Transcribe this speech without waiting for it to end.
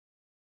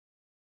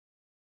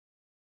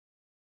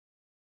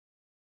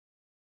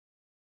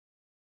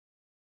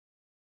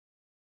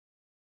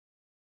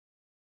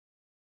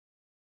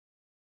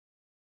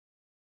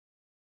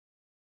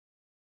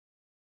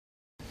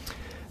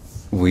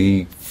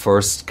We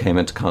first came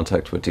into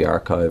contact with the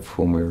archive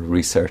when we were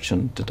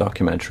researching the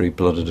documentary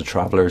Blood of the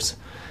Travellers,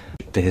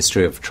 the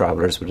history of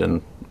travellers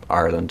within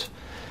Ireland.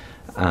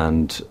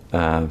 And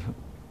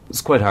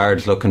it's quite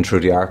hard looking through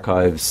the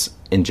archives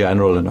in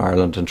general in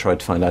Ireland and tried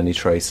to find any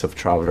trace of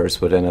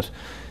travellers within it.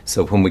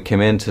 So when we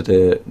came into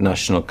the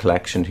National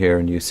Collection here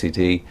in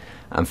UCD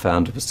and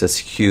found it was this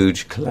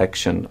huge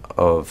collection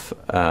of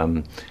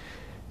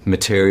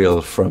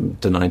material from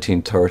the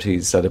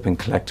 1930s that had been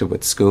collected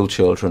with school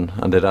children,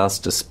 and it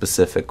asked a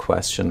specific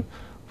question: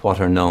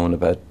 what is known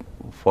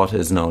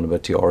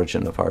about the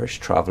origin of Irish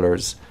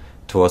travellers?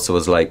 To us it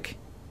was like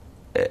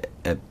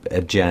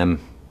a gem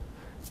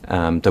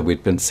that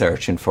we'd been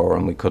searching for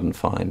and we couldn't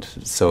find.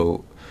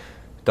 So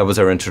that was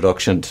our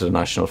introduction to the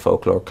National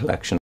Folklore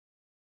Collection.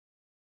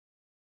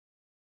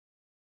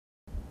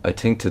 I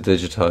think to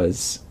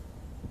digitise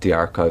the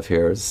archive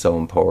here is so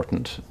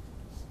important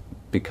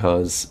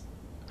because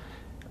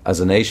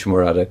as a nation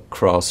we're at a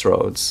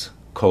crossroads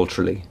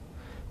culturally.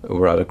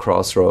 We're at a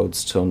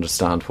crossroads to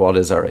understand what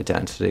is our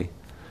identity.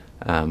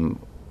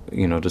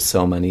 There's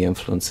so many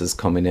influences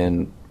coming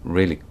in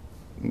really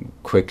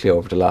quickly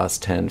over the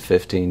last 10,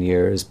 15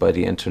 years by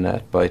the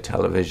internet, by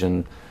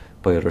television,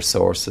 by other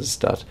sources,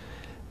 that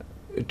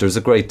there's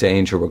a great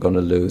danger we're going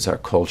to lose our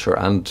culture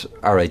and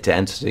our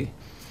identity.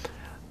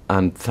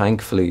 And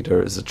thankfully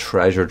there is a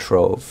treasure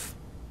trove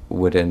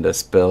within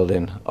this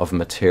building of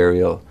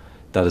material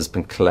that has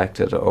been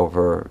collected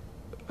over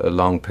a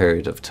long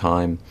period of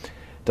time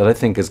that I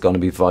think is going to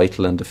be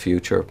vital in the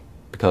future,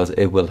 because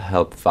it will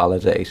help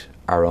validate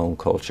our own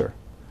culture.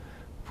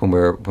 When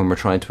we're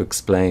trying to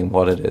explain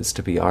what it is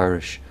to be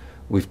Irish,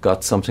 we've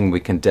got something we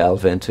can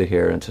delve into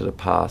here, into the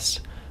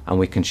past, and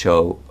we can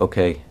show,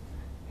 okay,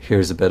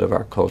 here's a bit of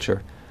our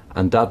culture,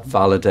 and that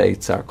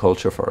validates our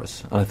culture for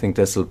us. And I think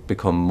this will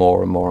become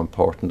more and more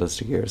important as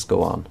the years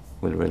go on.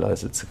 We'll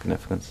realise its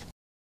significance.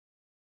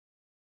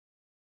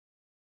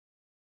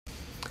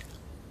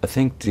 I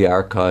think the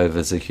archive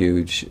is a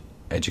huge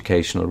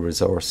educational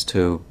resource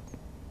too,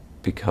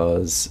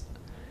 because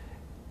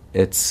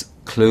it's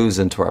clues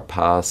into our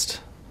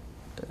past.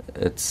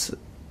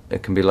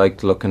 It can be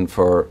like looking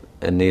for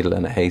a needle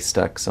in a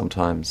haystack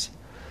sometimes,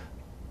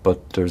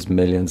 but there's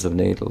millions of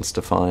needles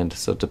to find,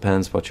 so it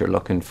depends what you're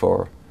looking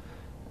for.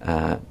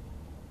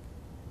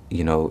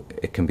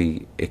 It can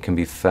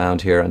be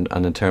found here,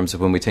 and in terms of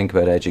when we think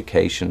about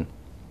education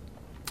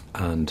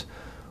and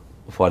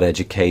what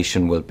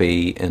education will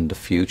be in the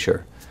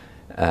future,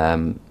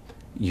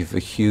 you've a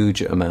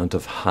huge amount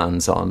of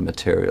hands-on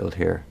material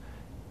here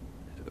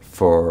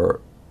for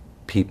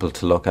people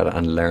to look at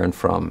and learn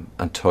from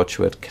and touch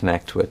with,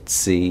 connect with,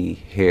 see,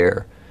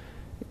 hear.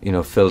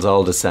 Fills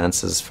all the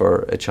senses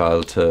for a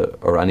child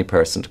or any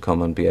person to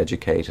come and be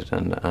educated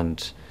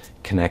and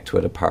connect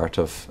with a part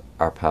of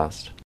our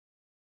past.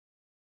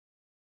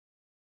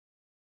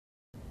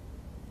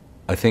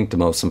 I think the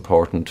most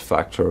important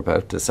factor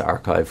about this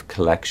archive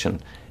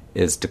collection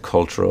is the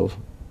cultural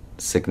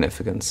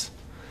significance.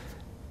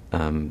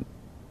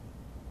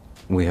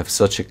 We have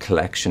such a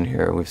collection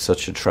here, we have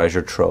such a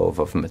treasure trove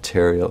of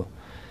material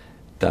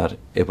that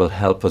it will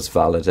help us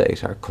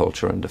validate our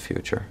culture in the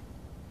future.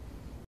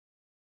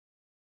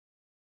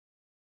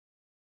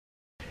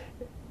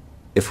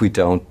 If we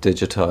don't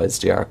digitise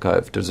the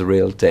archive, there's a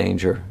real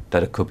danger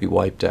that it could be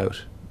wiped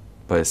out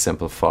by a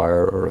simple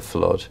fire or a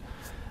flood,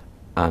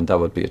 and that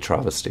would be a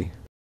travesty.